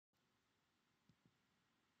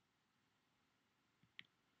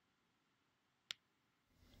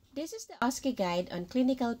This is the OSCE guide on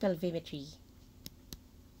clinical pelvimetry.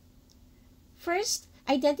 First,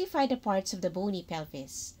 identify the parts of the bony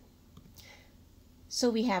pelvis. So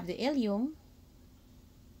we have the ilium,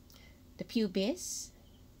 the pubis,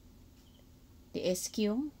 the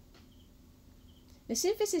ischium, the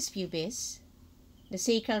symphysis pubis, the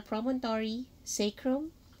sacral promontory,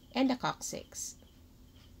 sacrum, and the coccyx.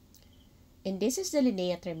 And this is the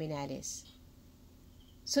linea terminalis.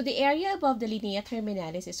 So the area above the linea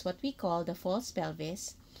terminalis is what we call the false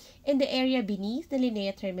pelvis, and the area beneath the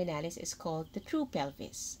linea terminalis is called the true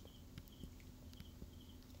pelvis.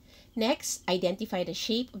 Next, identify the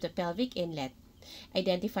shape of the pelvic inlet.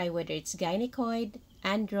 Identify whether it's gynecoid,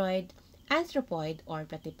 android, anthropoid, or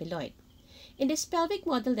platypeloid. In this pelvic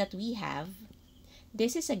model that we have,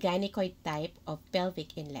 this is a gynecoid type of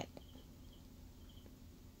pelvic inlet.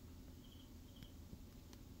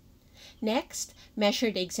 Next,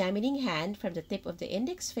 measure the examining hand from the tip of the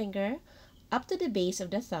index finger up to the base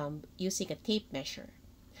of the thumb using a tape measure.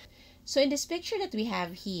 So in this picture that we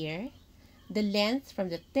have here, the length from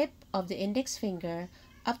the tip of the index finger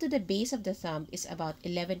up to the base of the thumb is about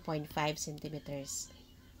 11.5 centimeters.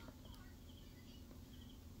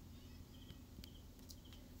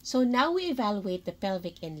 So now we evaluate the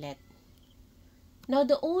pelvic inlet. Now,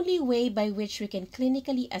 the only way by which we can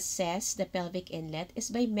clinically assess the pelvic inlet is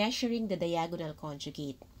by measuring the diagonal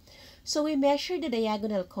conjugate. So we measure the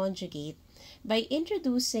diagonal conjugate by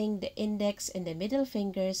introducing the index and the middle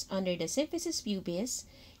fingers under the symphysis pubis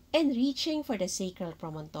and reaching for the sacral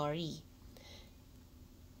promontory.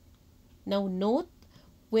 Now note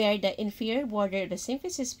where the inferior border of the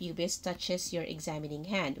symphysis pubis touches your examining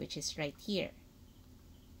hand, which is right here.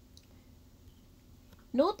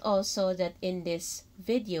 Note also that in this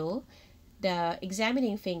video, the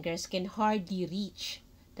examining fingers can hardly reach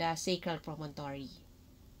the sacral promontory.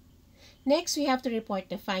 Next, we have to report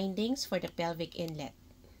the findings for the pelvic inlet.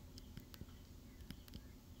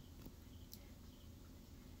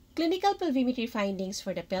 Clinical pelvimetry findings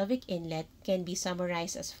for the pelvic inlet can be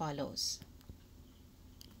summarized as follows.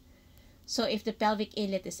 So if the pelvic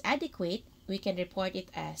inlet is adequate, we can report it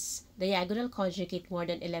as diagonal conjugate more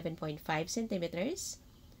than 11.5 centimeters,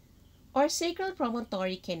 or sacral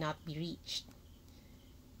promontory cannot be reached.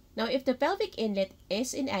 Now, if the pelvic inlet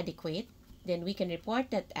is inadequate, then we can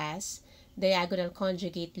report that as diagonal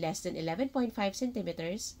conjugate less than 11.5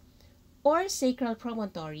 centimeters, or sacral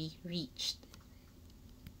promontory reached.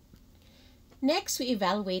 Next, we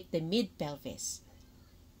evaluate the midpelvis.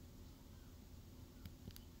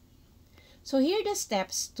 So here are the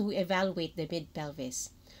steps to evaluate the midpelvis.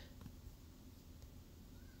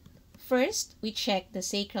 First, we check the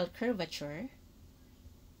sacral curvature.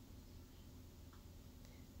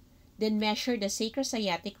 Then measure the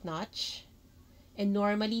sacrosciatic notch. And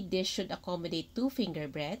normally, this should accommodate 2 finger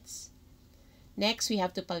breadths. Next, we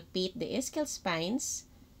have to palpate the ischial spines.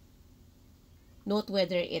 Note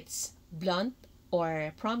whether it's blunt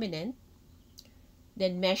or prominent.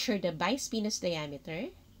 Then measure the bispinous diameter.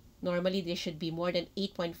 Normally, this should be more than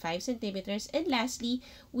 8.5 centimeters. And lastly,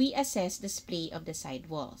 we assess the splay of the side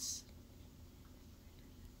walls.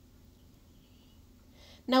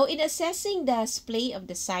 Now, in assessing the splay of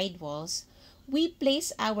the side walls, we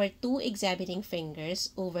place our 2 examining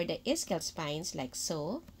fingers over the ischial spines like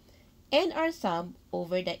so, and our thumb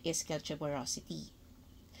over the ischial tuberosity.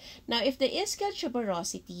 Now, if the ischial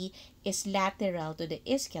tuberosity is lateral to the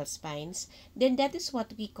ischial spines, then that is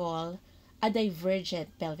what we call a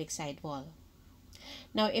divergent pelvic side wall.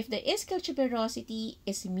 Now, if the ischial tuberosity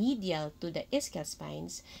is medial to the ischial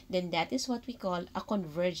spines, then that is what we call a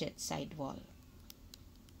convergent side wall.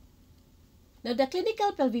 Now, the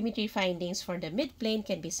clinical pelvimetry findings for the midplane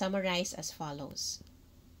can be summarized as follows.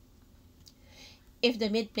 If the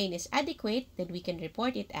midplane is adequate, then we can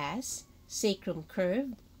report it as sacrum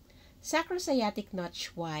curved, sacrosciatic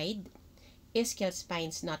notch wide, ischial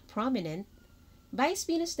spines not prominent,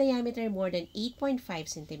 bispinous diameter more than 8.5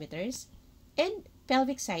 centimeters, and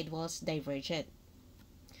pelvic side walls divergent.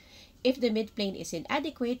 If the midplane is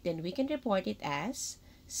inadequate, then we can report it as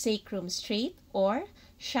sacrum straight or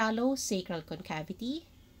shallow sacral concavity,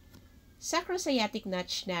 sacrosciatic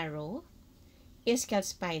notch narrow, ischial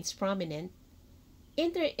spines prominent,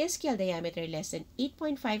 interischial diameter less than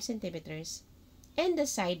 8.5 centimeters, and the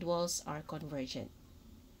side walls are convergent.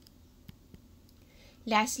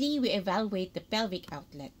 Lastly, we evaluate the pelvic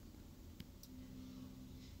outlet.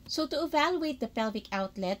 So to evaluate the pelvic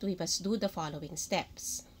outlet, we must do the following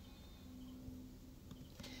steps.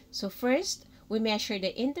 So first, we measure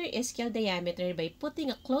the interischial diameter by putting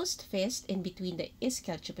a closed fist in between the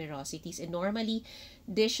ischial tuberosities, and normally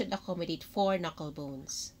this should accommodate 4 knuckle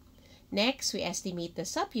bones. Next, we estimate the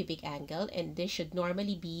subpubic angle, and this should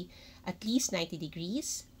normally be at least 90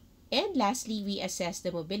 degrees. And lastly, we assess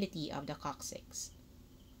the mobility of the coccyx.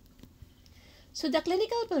 So the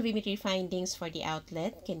clinical pelvimetry findings for the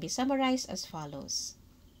outlet can be summarized as follows.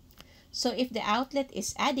 So if the outlet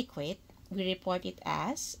is adequate, we report it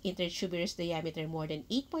as intertuberous diameter more than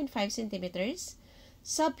 8.5 centimeters,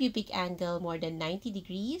 subpubic angle more than 90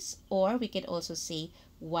 degrees, or we can also say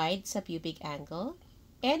wide subpubic angle,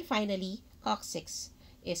 and finally, coccyx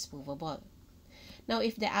is movable. Now,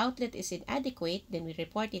 if the outlet is inadequate, then we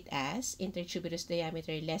report it as intertuberous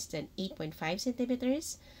diameter less than 8.5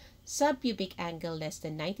 centimeters, subpubic angle less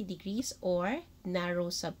than 90 degrees, or narrow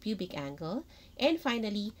subpubic angle, and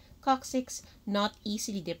finally, coccyx not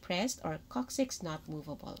easily depressed or coccyx not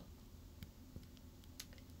movable.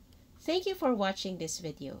 Thank you for watching this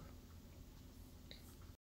video.